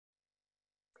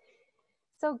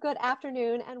So good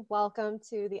afternoon and welcome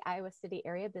to the Iowa City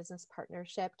Area Business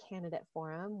Partnership Candidate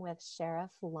Forum with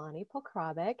Sheriff Lonny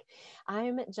Pulkrabek.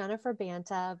 I'm Jennifer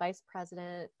Banta, Vice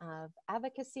President of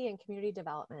Advocacy and Community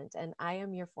Development, and I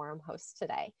am your forum host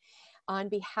today. On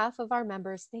behalf of our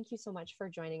members, thank you so much for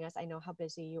joining us. I know how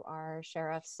busy you are,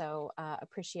 Sheriff, so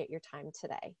appreciate your time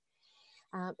today.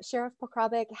 Sheriff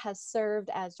Pulkrabek has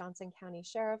served as Johnson County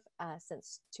Sheriff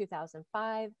since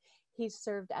 2005. He's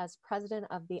served as president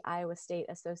of the Iowa State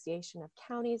Association of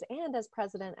Counties and as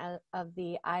president of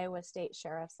the Iowa State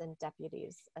Sheriffs and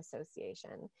Deputies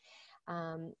Association.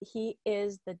 He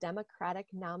is the Democratic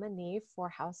nominee for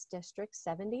House District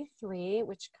 73,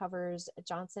 which covers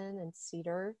Johnson and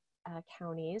Cedar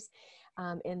counties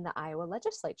in the Iowa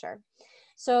legislature.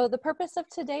 So the purpose of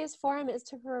today's forum is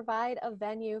to provide a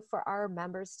venue for our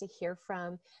members to hear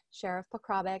from Sheriff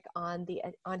Pulkrabek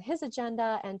on his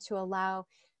agenda and to allow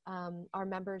our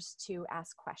members to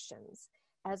ask questions.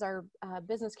 As our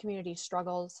business community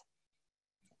struggles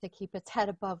to keep its head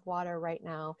above water right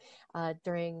now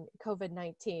during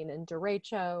COVID-19 and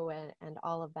derecho and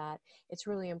all of that, it's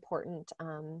really important,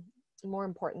 more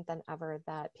important than ever,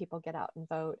 that people get out and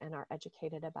vote and are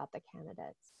educated about the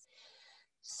candidates.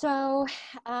 So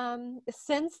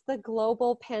since the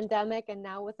global pandemic and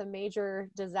now with a major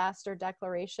disaster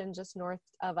declaration just north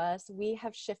of us, we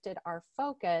have shifted our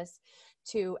focus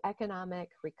to economic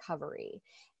recovery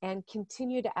and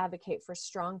continue to advocate for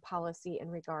strong policy in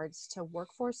regards to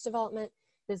workforce development,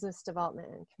 business development,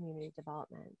 and community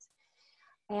development.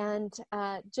 And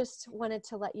just wanted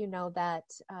to let you know that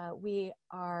we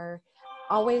are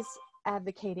always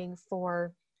advocating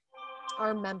for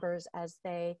our members as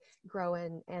they grow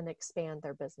and expand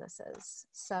their businesses.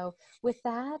 So with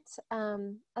that,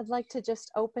 I'd like to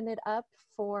just open it up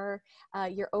for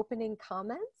your opening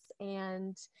comments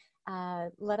and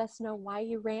let us know why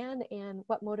you ran and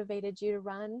what motivated you to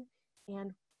run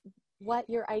and what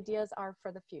your ideas are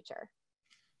for the future.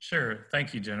 Sure.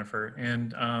 Thank you, Jennifer.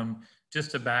 And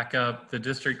just to back up, the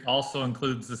district also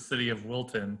includes the city of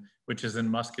Wilton, which is in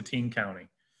Muscatine County.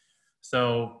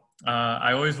 So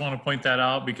I always want to point that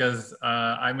out because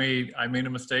I made a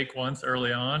mistake once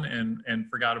early on and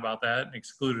forgot about that and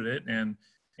excluded it, and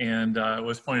it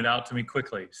was pointed out to me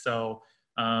quickly. So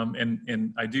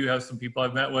and I do have some people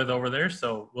I've met with over there.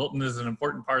 So Wilton is an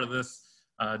important part of this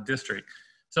district.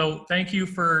 So thank you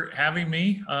for having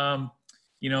me.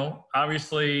 You know,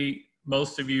 obviously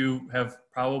most of you have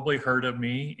probably heard of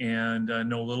me and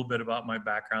know a little bit about my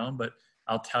background, but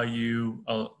I'll tell you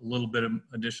a little bit of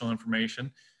additional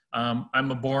information. I'm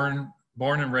born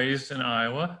and raised in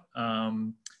Iowa. I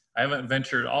haven't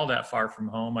ventured all that far from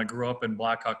home. I grew up in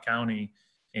Black Hawk County,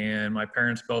 and my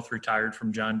parents both retired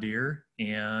from John Deere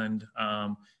and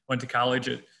went to college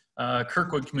at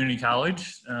Kirkwood Community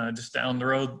College, just down the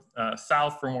road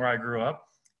south from where I grew up.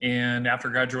 And after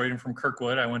graduating from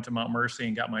Kirkwood, I went to Mount Mercy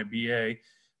and got my BA.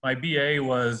 My BA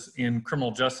was in criminal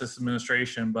justice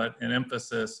administration, but an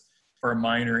emphasis for a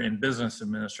minor in business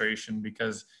administration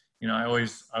because, you know, I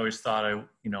always thought I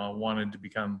wanted to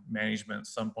become management at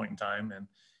some point in time,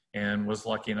 and was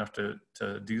lucky enough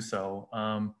to do so.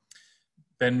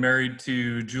 Been married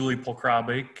to Julie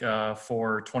Pulkrabek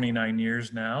for 29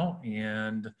 years now,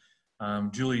 and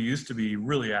Julie used to be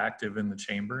really active in the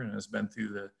chamber and has been through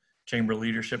the chamber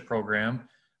leadership program.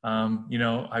 You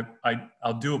know,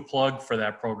 I'll do a plug for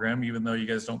that program, even though you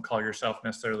guys don't call yourself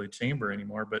necessarily chamber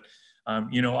anymore. But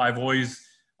you know, I've always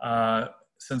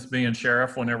since being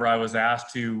sheriff, whenever I was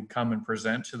asked to come and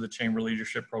present to the chamber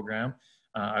leadership program,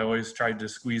 I always tried to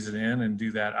squeeze it in and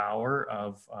do that hour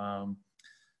of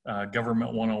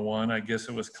Government 101, I guess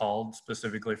it was called,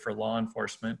 specifically for law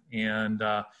enforcement. And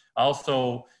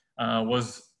also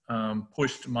was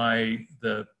pushed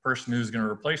the person who's going to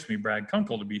replace me, Brad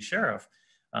Kunkel, to be sheriff.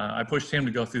 I pushed him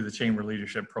to go through the chamber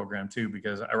leadership program too,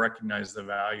 because I recognize the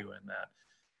value in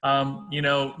that. You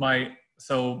know,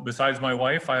 so besides my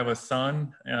wife, I have a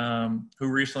son who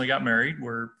recently got married.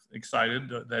 We're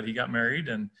excited that he got married,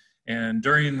 and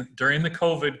during the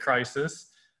COVID crisis,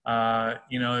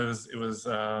 you know, it was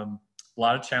a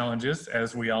lot of challenges,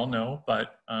 as we all know.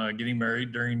 But getting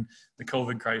married during the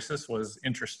COVID crisis was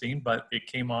interesting, but it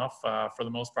came off for the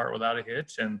most part without a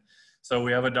hitch. And so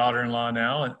we have a daughter-in-law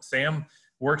now, and Sam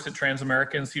works at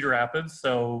Transamerica in Cedar Rapids,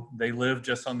 so they live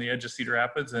just on the edge of Cedar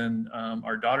Rapids. And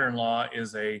our daughter-in-law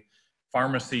is a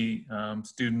pharmacy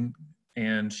student,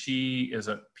 and she is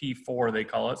a P4, they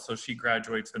call it, so she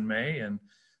graduates in May, and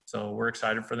so we're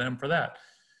excited for them for that.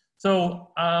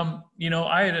 So, you know,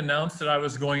 I had announced that I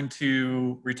was going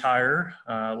to retire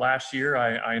last year.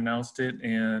 I announced it,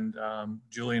 and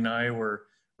Julie and I were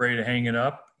ready to hang it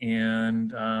up.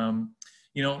 And,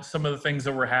 some of the things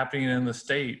that were happening in the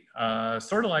state,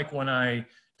 sort of like when I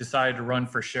decided to run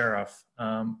for sheriff.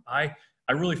 I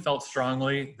really felt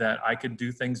strongly that I could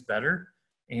do things better.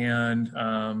 And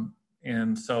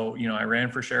so, I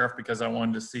ran for sheriff because I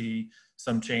wanted to see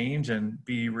some change and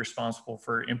be responsible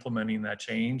for implementing that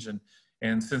change.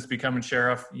 And since becoming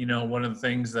sheriff, one of the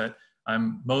things that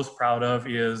I'm most proud of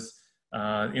is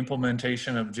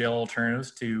implementation of jail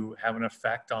alternatives to have an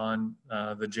effect on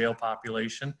the jail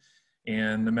population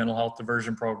and the mental health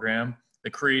diversion program, the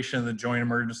creation of the Joint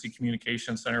Emergency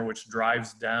Communication Center, which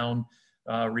drives down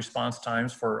response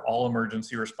times for all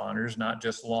emergency responders, not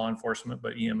just law enforcement,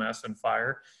 but EMS and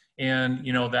fire. And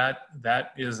that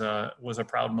was a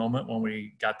proud moment when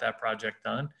we got that project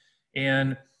done.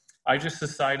 And I just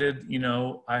decided,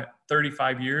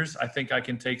 35 years, I think I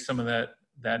can take some of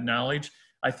that knowledge.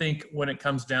 I think when it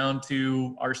comes down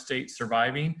to our state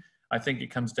surviving, I think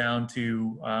it comes down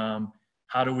to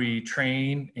how do we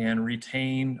train and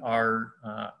retain our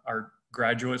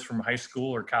graduates from high school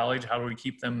or college? How do we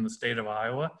keep them in the state of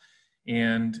Iowa?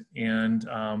 And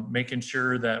making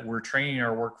sure that we're training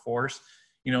our workforce.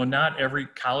 Not every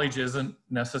college isn't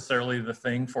necessarily the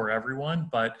thing for everyone,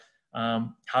 but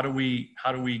how do we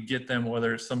get them,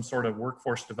 whether it's some sort of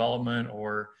workforce development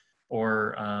or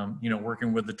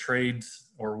working with the trades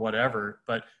or whatever,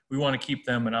 but we want to keep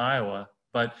them in Iowa.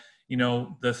 But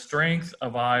the strength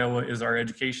of Iowa is our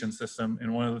education system,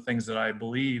 and one of the things that I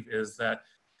believe is that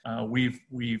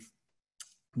we've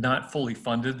not fully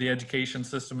funded the education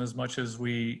system as much as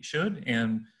we should.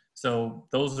 And so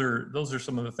those are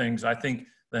some of the things. I think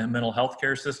the mental health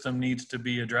care system needs to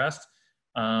be addressed.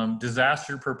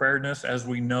 Disaster preparedness, as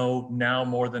we know now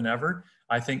more than ever,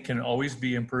 I think can always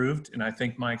be improved. And I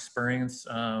think my experience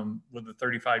with the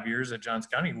 35 years at Johns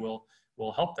County will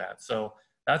help that. So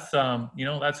that's,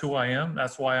 that's who I am.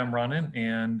 That's why I'm running,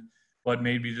 and what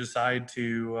made me decide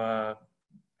to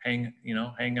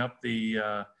hang up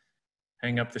the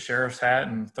sheriff's hat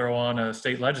and throw on a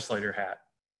state legislator hat.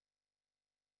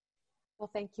 Well,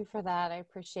 thank you for that. I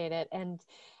appreciate it. And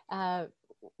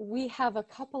we have a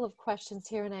couple of questions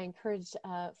here, and I encourage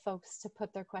folks to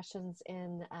put their questions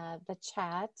in the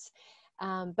chat.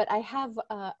 But I have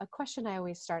a question I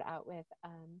always start out with,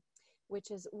 which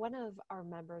is one of our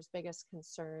members' biggest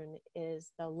concern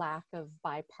is the lack of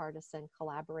bipartisan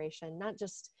collaboration, not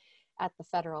just at the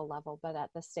federal level, but at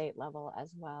the state level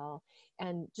as well.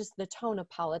 And just the tone of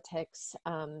politics,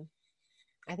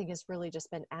 I think has really just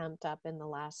been amped up in the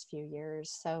last few years.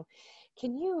 So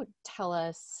can you tell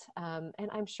us, and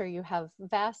I'm sure you have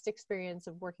vast experience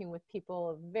of working with people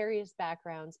of various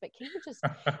backgrounds, but can you just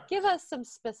give us some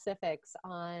specifics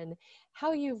on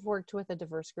how you've worked with a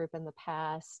diverse group in the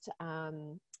past,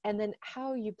 and then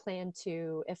how you plan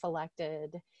to, if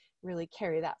elected, really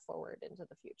carry that forward into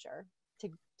the future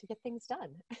to get things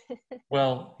done?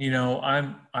 Well,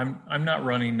 I'm not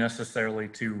running necessarily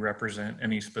to represent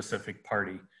any specific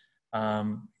party. I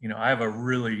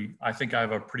think I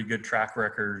have a pretty good track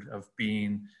record of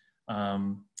being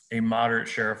a moderate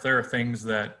sheriff. There are things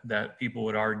that people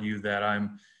would argue that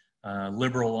I'm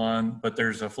liberal on, but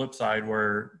there's a flip side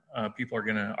where people are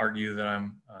going to argue that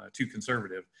I'm too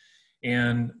conservative.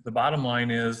 And the bottom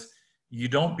line is, you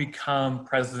don't become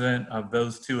president of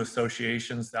those two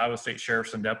associations, the Iowa State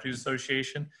Sheriffs and Deputies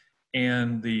Association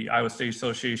and the Iowa State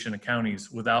Association of Counties,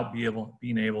 without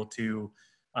being able to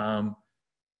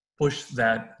push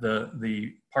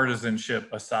the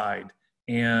partisanship aside.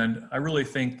 And I really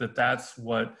think that's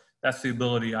the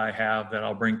ability I have that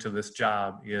I'll bring to this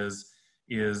job is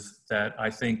that I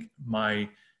think my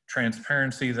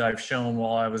transparency that I've shown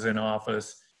while I was in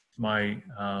office, my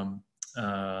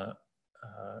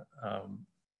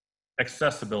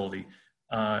accessibility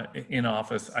in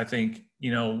office. I think,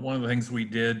 one of the things we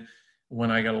did when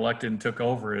I got elected and took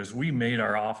over is we made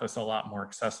our office a lot more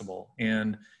accessible.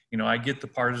 And, I get the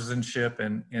partisanship,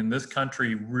 and this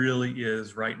country really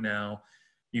is right now,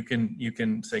 you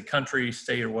can say country,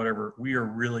 state, or whatever, we are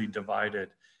really divided.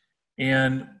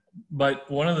 But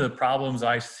one of the problems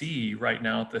I see right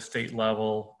now at the state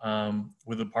level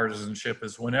with the partisanship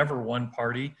is whenever one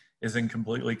party is in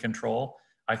completely control,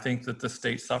 I think that the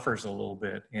state suffers a little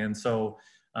bit. And so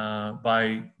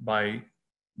by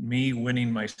me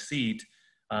winning my seat,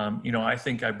 I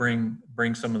think I bring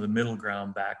some of the middle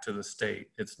ground back to the state.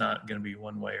 It's not going to be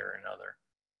one way or another.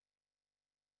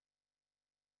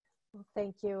 Well,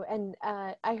 thank you. And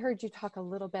I heard you talk a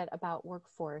little bit about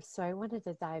workforce. So I wanted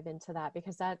to dive into that,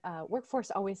 because that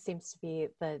workforce always seems to be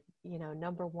the,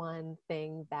 number one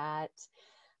thing that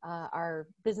our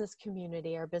business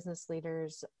community, our business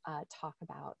leaders talk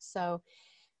about. So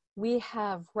we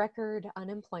have record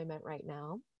unemployment right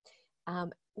now.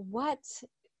 what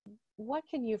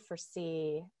can you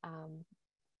foresee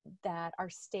that our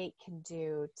state can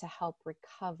do to help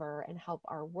recover and help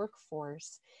our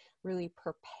workforce really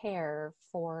prepare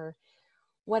for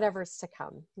whatever's to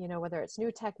come, whether it's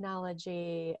new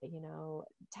technology,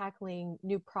 tackling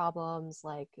new problems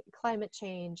like climate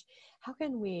change? How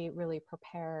can we really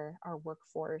prepare our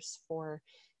workforce for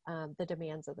the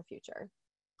demands of the future?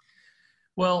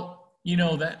 Well,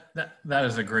 that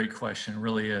is a great question,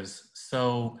 really is.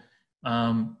 So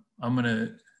I'm going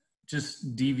to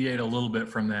just deviate a little bit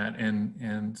from that,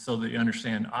 and so that you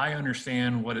understand. I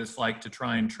understand what it's like to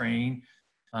try and train,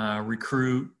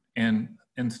 recruit, and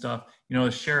stuff. The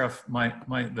sheriff,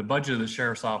 the budget of the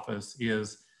sheriff's office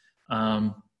is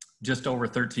just over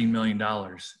 $13 million,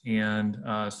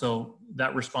 and so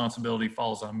that responsibility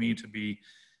falls on me to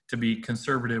be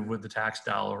conservative with the tax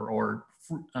dollar, or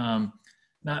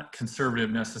not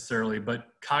conservative necessarily, but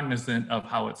cognizant of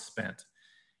how it's spent.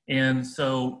 And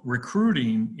so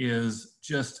recruiting is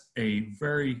just a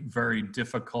very, very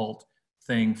difficult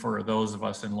thing for those of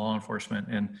us in law enforcement.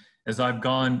 And as I've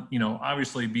gone,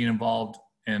 obviously being involved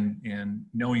and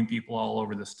knowing people all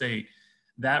over the state,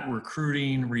 that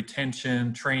recruiting,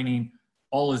 retention, training,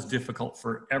 all is difficult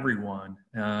for everyone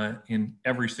in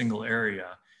every single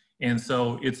area. And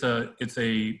so it's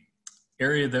a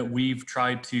area that we've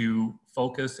tried to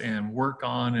focus and work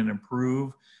on and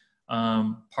improve.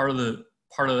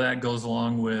 Part of that goes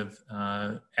along with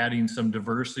adding some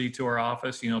diversity to our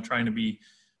office, trying to be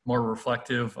more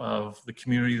reflective of the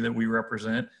community that we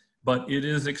represent. But it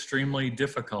is extremely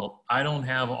difficult. I don't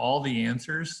have all the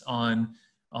answers on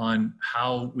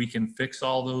how we can fix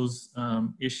all those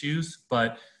issues,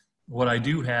 but what I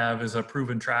do have is a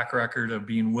proven track record of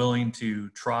being willing to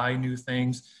try new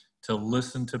things, to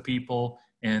listen to people,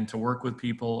 and to work with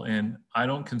people. And I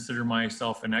don't consider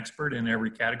myself an expert in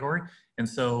every category. And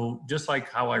so just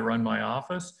like how I run my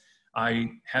office,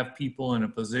 I have people in a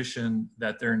position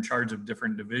that they're in charge of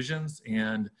different divisions,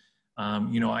 and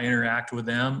I interact with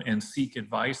them and seek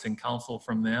advice and counsel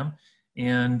from them.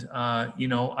 And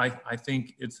I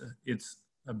think it's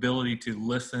ability to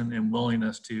listen and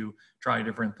willingness to try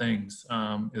different things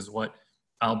is what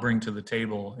I'll bring to the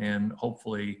table, and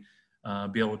hopefully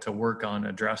be able to work on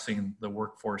addressing the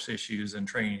workforce issues and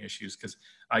training issues, because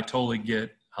I totally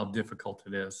get how difficult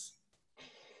it is.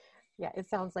 Yeah, it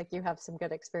sounds like you have some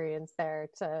good experience there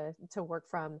to work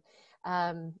from.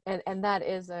 And that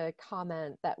is a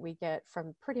comment that we get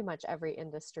from pretty much every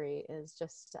industry, is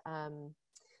just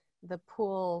the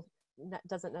pool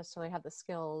doesn't necessarily have the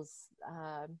skills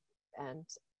and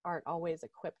aren't always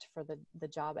equipped for the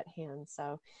job at hand.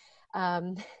 So,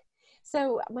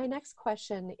 so my next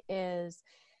question is,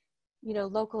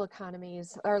 local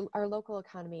economies, our local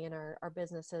economy and our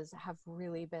businesses have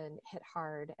really been hit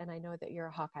hard. And I know that you're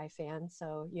a Hawkeye fan,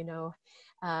 so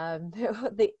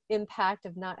the impact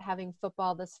of not having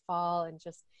football this fall and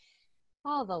just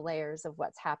all the layers of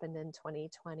what's happened in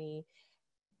 2020.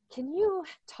 Can you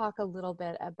talk a little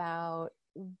bit about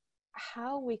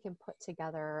how we can put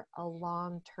together a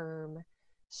long-term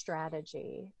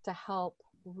strategy to help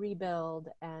rebuild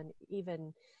and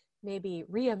even maybe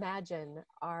reimagine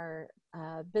our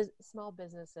small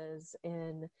businesses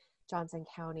in Johnson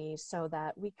County, so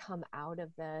that we come out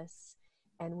of this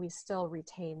and we still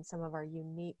retain some of our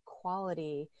unique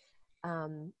quality,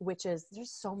 which is,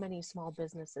 there's so many small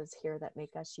businesses here that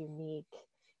make us unique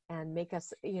and make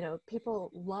us,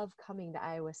 people love coming to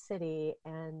Iowa City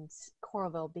and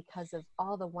Coralville because of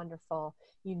all the wonderful,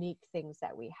 unique things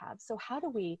that we have. So how do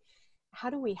we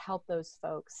help those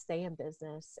folks stay in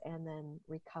business and then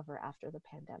recover after the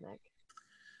pandemic?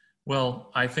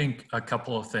 Well, I think a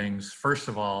couple of things. First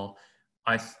of all,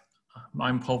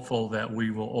 I'm hopeful that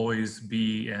we will always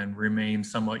be and remain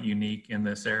somewhat unique in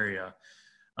this area.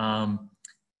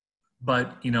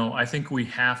 But, I think we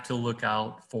have to look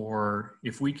out for,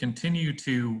 if we continue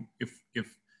to,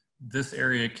 if this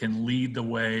area can lead the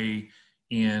way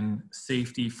in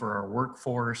safety for our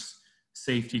workforce,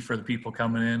 safety for the people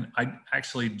coming in. I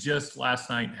actually just last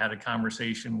night had a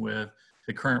conversation with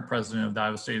the current president of the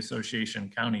Iowa State Association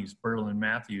of Counties, Berlin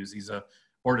Matthews. He's a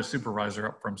board of supervisor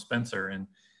up from Spencer.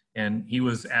 And he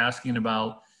was asking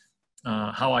about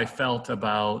how I felt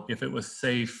about if it was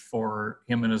safe for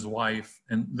him and his wife,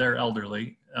 and they're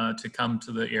elderly, to come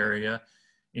to the area,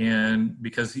 and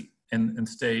because and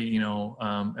stay,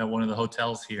 at one of the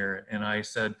hotels here. And I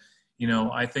said,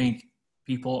 I think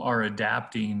people are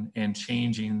adapting and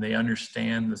changing. They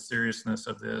understand the seriousness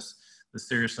of this, the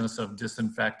seriousness of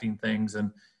disinfecting things.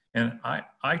 And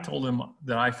I told him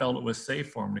that I felt it was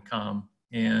safe for him to come.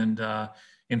 And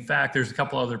in fact, there's a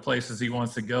couple other places he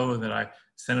wants to go that I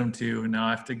sent him to, and now I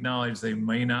have to acknowledge they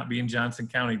may not be in Johnson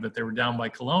County, but they were down by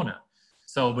Kelowna.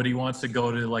 So, but he wants to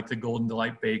go to like the Golden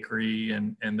Delight Bakery,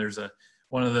 and there's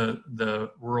one of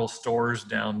the rural stores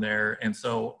down there. And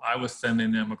so I was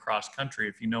sending him across country.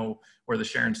 If you know where the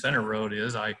Sharon Center Road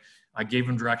is, I gave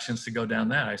him directions to go down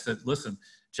that. I said, listen,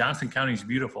 Johnson County is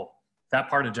beautiful. That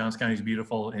part of Johnson County is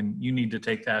beautiful, and you need to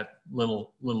take that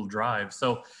little drive.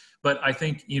 So, but I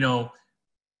think,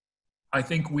 I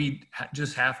think we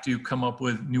just have to come up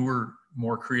with newer,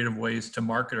 more creative ways to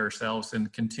market ourselves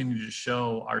and continue to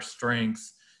show our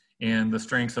strengths and the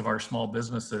strengths of our small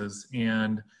businesses.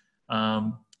 And,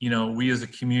 we as a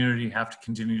community have to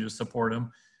continue to support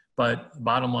them. But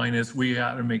bottom line is we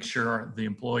got to make sure the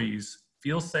employees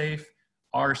feel safe,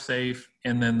 are safe,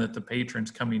 and then that the patrons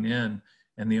coming in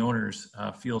and the owners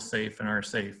feel safe and are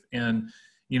safe. And,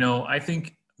 I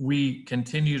think we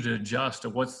continue to adjust to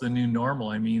what's the new normal.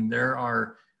 I mean,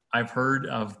 I've heard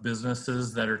of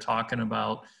businesses that are talking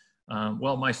about,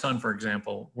 my son, for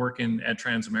example, working at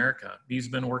Transamerica, he's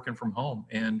been working from home.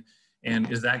 And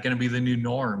is that going to be the new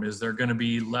norm? Is there going to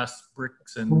be less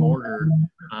bricks and mortar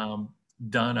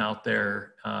done out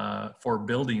there for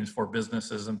buildings, for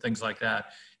businesses and things like that?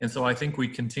 And so I think we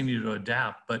continue to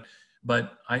adapt, but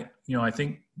I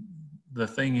think the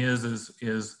thing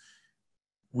is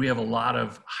we have a lot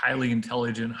of highly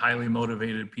intelligent, highly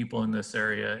motivated people in this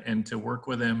area, and to work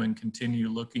with them and continue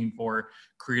looking for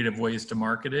creative ways to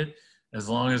market it, as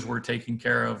long as we're taking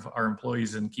care of our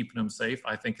employees and keeping them safe,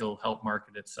 I think it'll help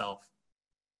market itself.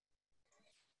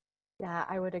 Yeah,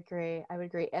 I would agree.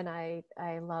 And I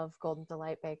love Golden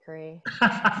Delight Bakery.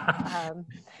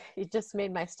 It just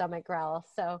made my stomach growl.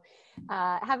 So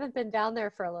haven't been down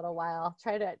there for a little while.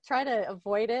 Try to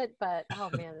avoid it, but oh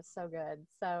man, it's so good.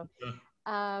 So,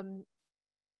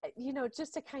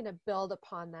 just to kind of build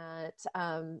upon that,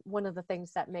 one of the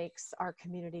things that makes our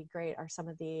community great are some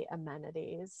of the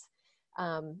amenities.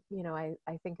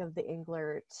 I think of the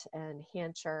Englert and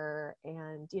Hampshire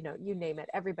and, you name it,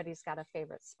 everybody's got a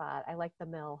favorite spot. I like the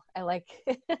Mill. I like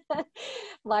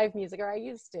live music, or I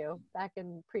used to back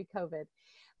in pre-COVID.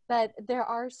 But there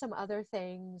are some other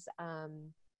things,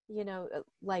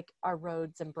 like our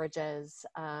roads and bridges,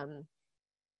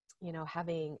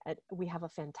 we have a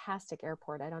fantastic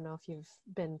airport. I don't know if you've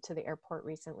been to the airport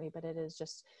recently, but it is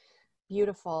just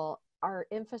beautiful. Our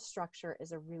infrastructure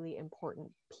is a really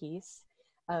important piece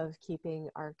of keeping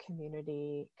our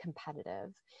community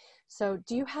competitive. So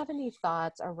do you have any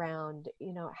thoughts around,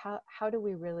 how do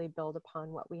we really build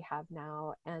upon what we have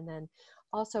now, and then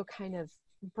also kind of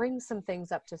bring some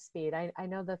things up to speed? I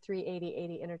know the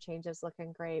 380/80 interchange is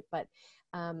looking great, but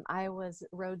Iowa's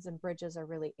roads and bridges are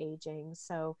really aging.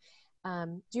 So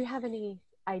do you have any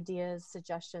ideas,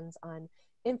 suggestions on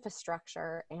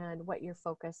infrastructure and what your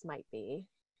focus might be?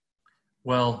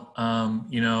 Well,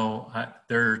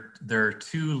 there are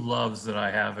two loves that I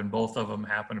have, and both of them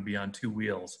happen to be on two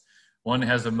wheels. One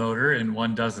has a motor and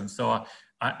one doesn't. So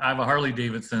I have a Harley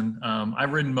Davidson.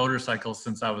 I've ridden motorcycles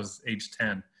since I was age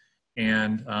 10.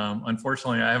 And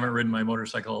unfortunately, I haven't ridden my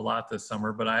motorcycle a lot this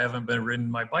summer, but I haven't been ridden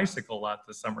my bicycle a lot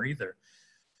this summer either.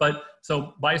 But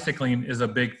so bicycling is a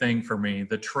big thing for me.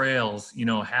 The trails,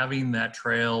 having that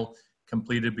trail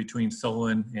completed between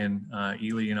Solon and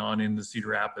Ely and on into Cedar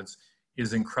Rapids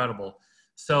is incredible.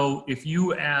 So if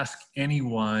you ask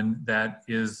anyone that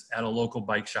is at a local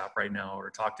bike shop right now, or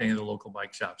talk to any of the local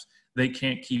bike shops, they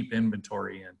can't keep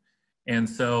inventory in. And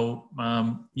so,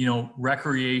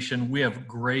 recreation, we have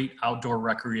great outdoor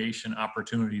recreation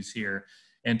opportunities here,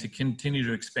 and to continue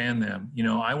to expand them.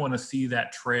 I want to see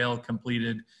that trail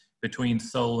completed between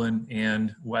Solon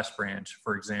and West Branch,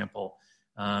 for example.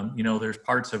 There's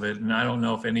parts of it, and I don't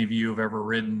know if any of you have ever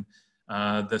ridden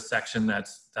the section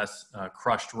that's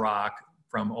crushed rock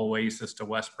from Oasis to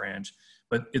West Branch,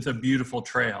 but it's a beautiful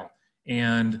trail,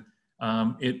 and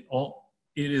it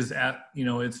is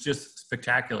it's just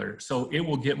spectacular. So it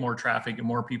will get more traffic, and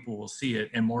more people will see it,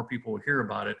 and more people will hear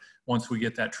about it once we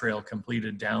get that trail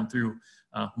completed down through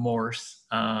Morse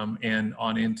and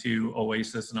on into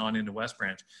Oasis and on into West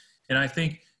Branch. And I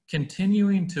think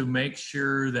continuing to make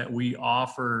sure that we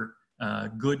offer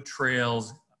good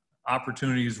trails,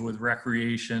 opportunities with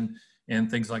recreation and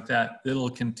things like that, it'll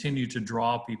continue to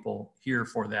draw people here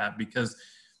for that. Because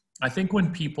I think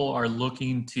when people are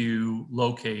looking to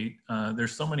locate,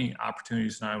 there's so many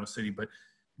opportunities in Iowa City,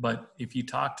 but if you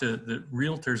talk to the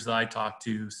realtors that I talk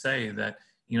to, say that,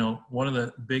 one of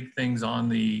the big things on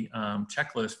the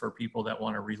checklist for people that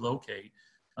want to relocate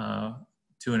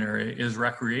to an area is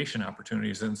recreation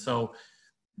opportunities. And so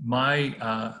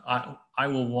I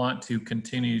will want to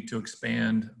continue to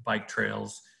expand bike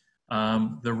trails.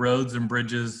 The roads and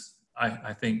bridges,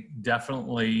 I think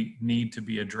definitely need to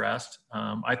be addressed.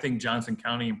 I think Johnson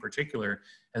County in particular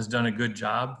has done a good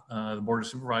job, the Board of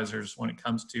Supervisors, when it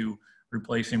comes to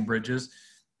replacing bridges.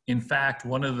 In fact,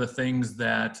 one of the things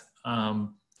that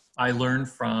I learned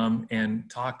from and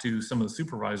talked to some of the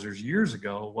supervisors years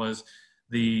ago was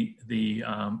the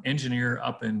engineer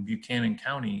up in Buchanan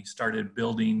County started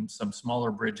building some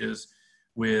smaller bridges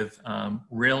with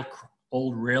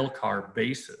old rail car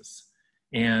bases,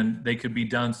 and they could be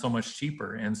done so much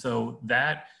cheaper. And so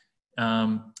that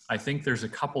I think there's a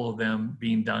couple of them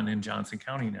being done in Johnson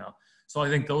County now. So I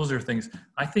think those are things.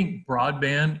 I think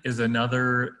broadband is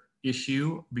another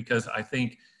issue, because I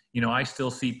think, I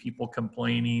still see people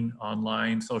complaining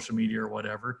online, social media or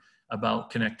whatever,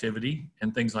 about connectivity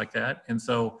and things like that. And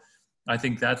so I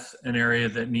think that's an area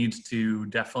that needs to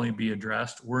definitely be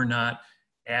addressed. We're not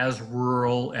as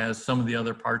rural as some of the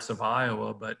other parts of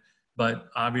Iowa, but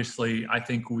obviously I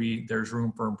think there's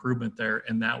room for improvement there,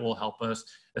 and that will help us,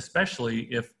 especially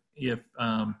if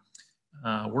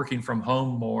working from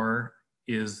home more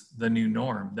is the new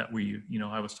norm that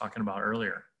I was talking about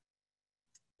earlier.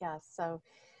 Yeah, so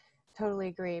totally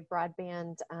agree.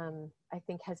 Broadband, I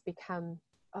think, has become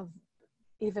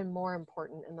even more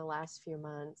important in the last few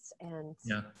months, and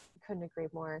yeah, couldn't agree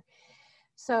more.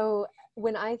 So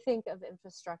when I think of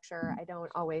infrastructure, I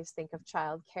don't always think of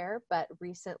childcare, but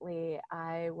recently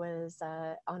I was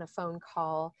on a phone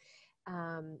call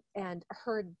and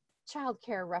heard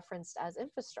childcare referenced as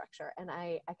infrastructure. And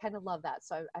I kind of love that.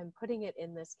 So I'm putting it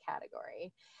in this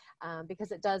category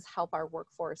because it does help our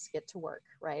workforce get to work,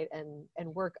 right?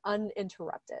 And work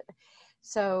uninterrupted.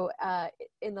 So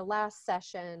in the last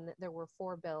session, there were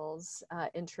 4 bills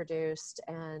introduced,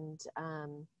 and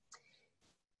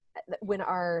when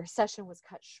our session was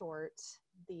cut short,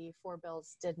 the 4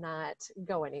 bills did not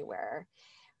go anywhere.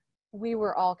 We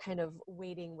were all kind of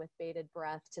waiting with bated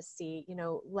breath to see,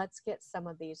 let's get some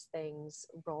of these things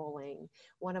rolling.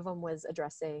 One of them was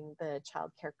addressing the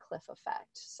childcare cliff effect.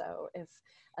 So if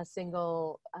a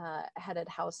single headed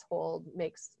household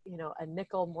makes, a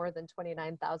nickel more than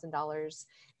 $29,000,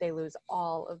 they lose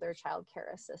all of their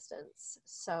childcare assistance.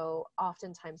 So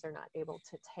oftentimes they're not able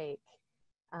to take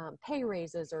pay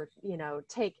raises or,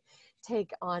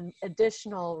 take on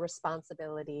additional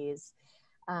responsibilities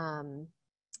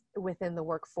within the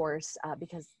workforce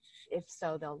because if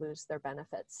so, they'll lose their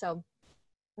benefits. So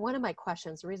one of my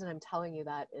questions, the reason I'm telling you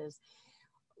that is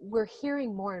we're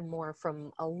hearing more and more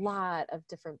from a lot of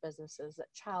different businesses that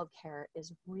childcare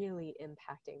is really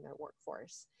impacting their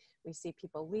workforce. We see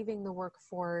people leaving the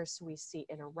workforce. We see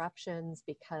interruptions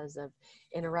because of,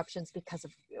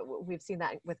 we've seen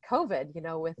that with COVID,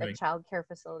 with right. a childcare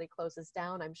facility closes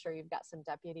down. I'm sure you've got some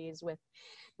deputies with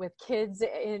kids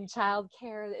in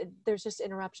childcare. There's just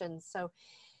interruptions. So,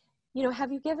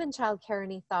 have you given childcare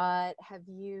any thought? Have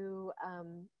you,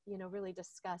 really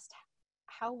discussed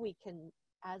how we can,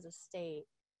 as a state,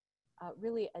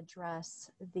 really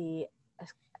address the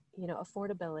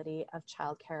affordability of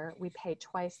childcare? We pay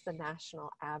twice the national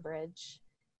average.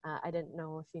 I didn't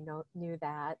know if you knew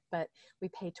that, but we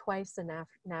pay twice the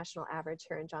national average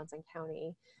here in Johnson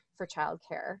County for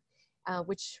childcare,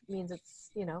 which means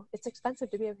it's expensive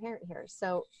to be a parent here.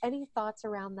 So any thoughts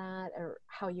around that or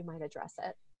how you might address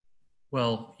it?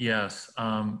 Well, yes.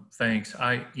 Thanks.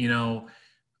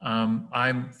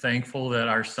 I'm thankful that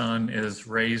our son is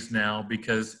raised now,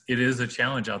 because it is a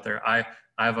challenge out there. I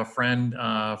have a friend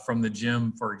from the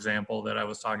gym, for example, that I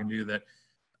was talking to, that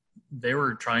they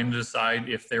were trying to decide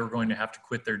if they were going to have to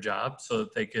quit their job so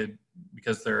that they could,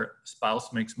 because their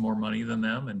spouse makes more money than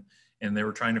them, and they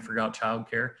were trying to figure out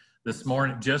childcare. This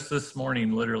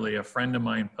morning, literally, a friend of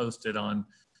mine posted on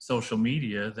social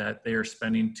media that they are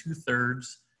spending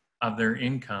 2/3 of their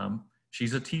income.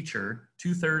 She's a teacher,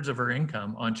 2/3 of her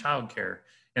income on childcare.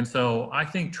 And so I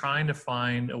think trying to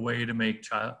find a way to make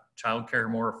childcare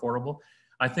more affordable.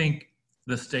 I think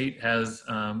the state has,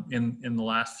 in the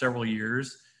last several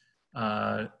years,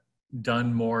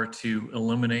 done more to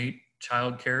eliminate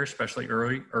childcare, especially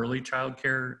early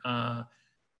childcare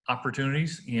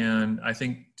opportunities. And I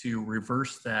think to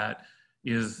reverse that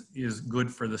is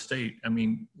good for the state. I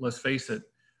mean, let's face it,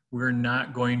 we're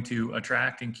not going to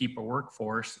attract and keep a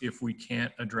workforce if we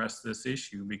can't address this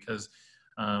issue, because,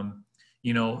 and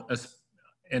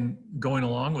going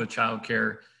along with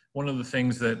childcare, one of the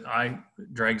things that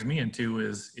drags me into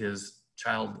is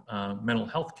child mental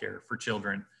health care for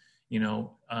children,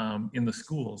 in the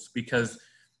schools, because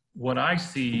what I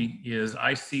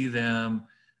see them,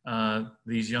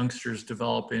 these youngsters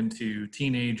develop into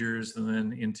teenagers and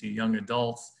then into young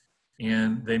adults,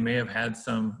 and they may have had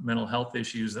some mental health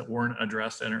issues that weren't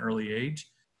addressed at an early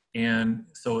age. And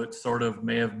so it sort of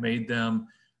may have made them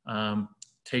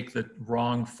take the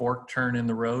wrong fork turn in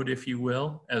the road, if you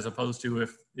will, as opposed to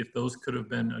if those could have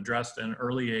been addressed at an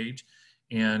early age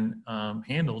and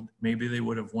handled, maybe they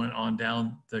would have went on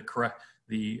down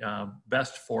the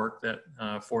best fork that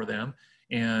for them,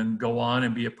 and go on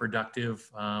and be a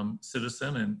productive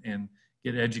citizen and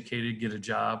get educated, get a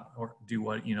job, or do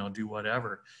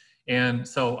whatever. And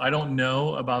so I don't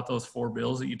know about those 4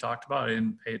 bills that you talked about. I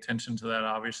didn't pay attention to that.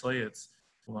 Obviously,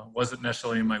 wasn't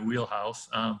necessarily in my wheelhouse.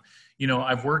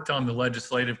 I've worked on the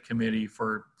legislative committee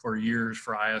for years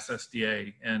for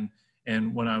ISSDA,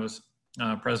 and when I was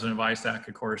president of ISAC,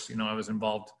 of course, I was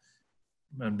involved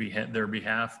on their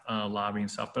behalf, lobbying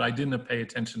stuff, but I didn't pay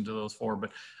attention to those 4.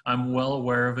 But I'm well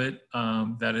aware of it,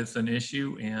 that it's an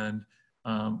issue, and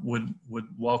would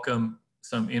welcome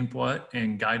some input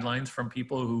and guidelines from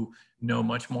people who know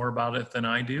much more about it than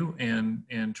I do, and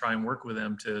try and work with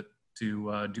them to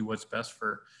do what's best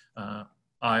for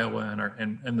Iowa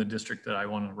and the district that I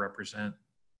want to represent.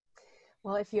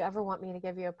 Well, if you ever want me to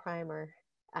give you a primer,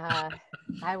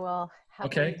 I will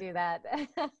happily do that.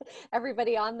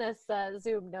 Everybody on this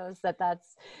Zoom knows that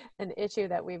that's an issue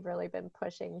that we've really been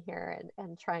pushing here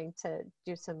and trying to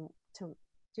do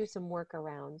some work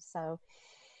around. So,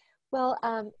 well,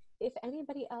 if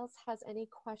anybody else has any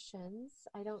questions,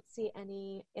 I don't see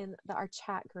any in our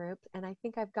chat group, and I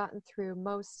think I've gotten through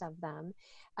most of them.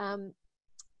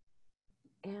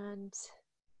 And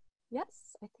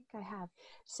yes, I think I have.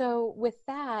 So with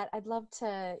that, I'd love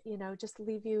to, just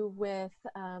leave you with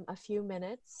a few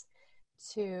minutes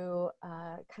to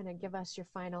kind of give us your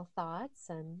final thoughts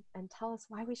and tell us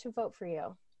why we should vote for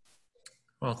you.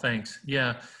 Well, thanks.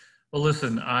 Yeah. Well,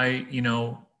 listen, I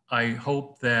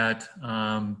hope that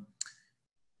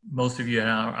most of you had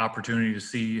an opportunity to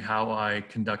see how I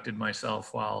conducted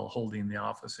myself while holding the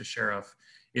office of sheriff.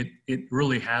 It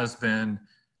really has been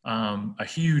a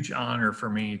huge honor for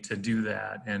me to do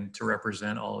that and to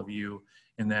represent all of you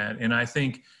in that. And I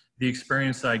think the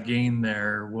experience I gained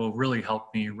there will really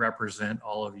help me represent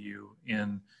all of you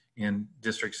in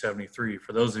District 73.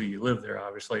 For those of you who live there,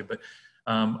 obviously, but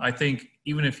I think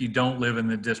even if you don't live in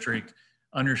the district,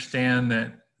 understand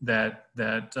that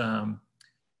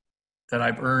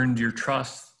I've earned your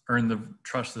trust, earned the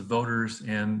trust of voters,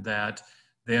 and that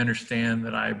they understand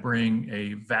that I bring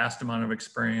a vast amount of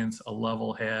experience, a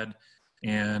level head,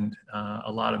 and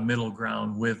a lot of middle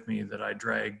ground with me that I'll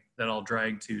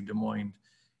drag to Des Moines.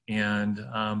 And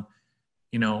I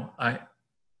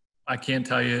can't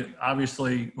tell you.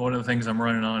 Obviously, one of the things I'm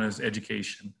running on is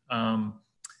education.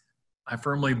 I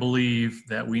firmly believe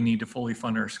that we need to fully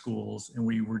fund our schools, and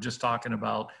we were just talking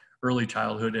about early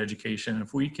childhood education.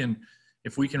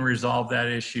 If we can resolve that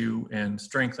issue and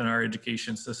strengthen our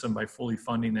education system by fully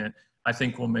funding it, I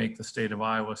think we'll make the state of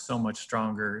Iowa so much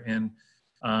stronger. And,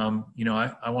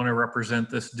 I want to represent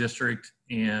this district,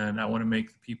 and I want to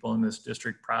make the people in this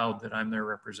district proud that I'm their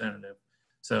representative.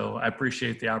 So I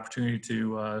appreciate the opportunity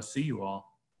to see you all.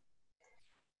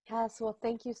 Yes, well,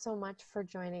 thank you so much for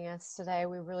joining us today.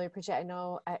 We really appreciate it.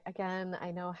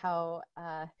 I know how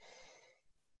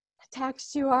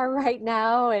taxed you are right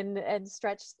now and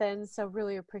stretched thin, so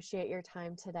really appreciate your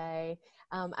time today.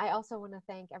 I also want to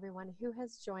thank everyone who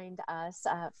has joined us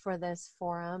for this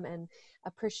forum, and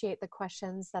appreciate the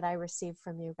questions that I received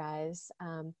from you guys.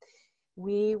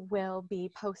 We will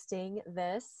be posting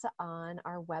this on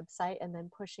our website and then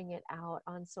pushing it out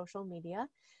on social media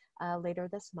later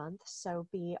this month, so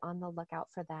be on the lookout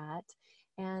for that.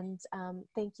 And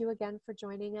thank you again for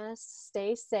joining us.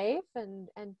 Stay safe and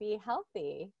be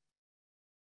healthy.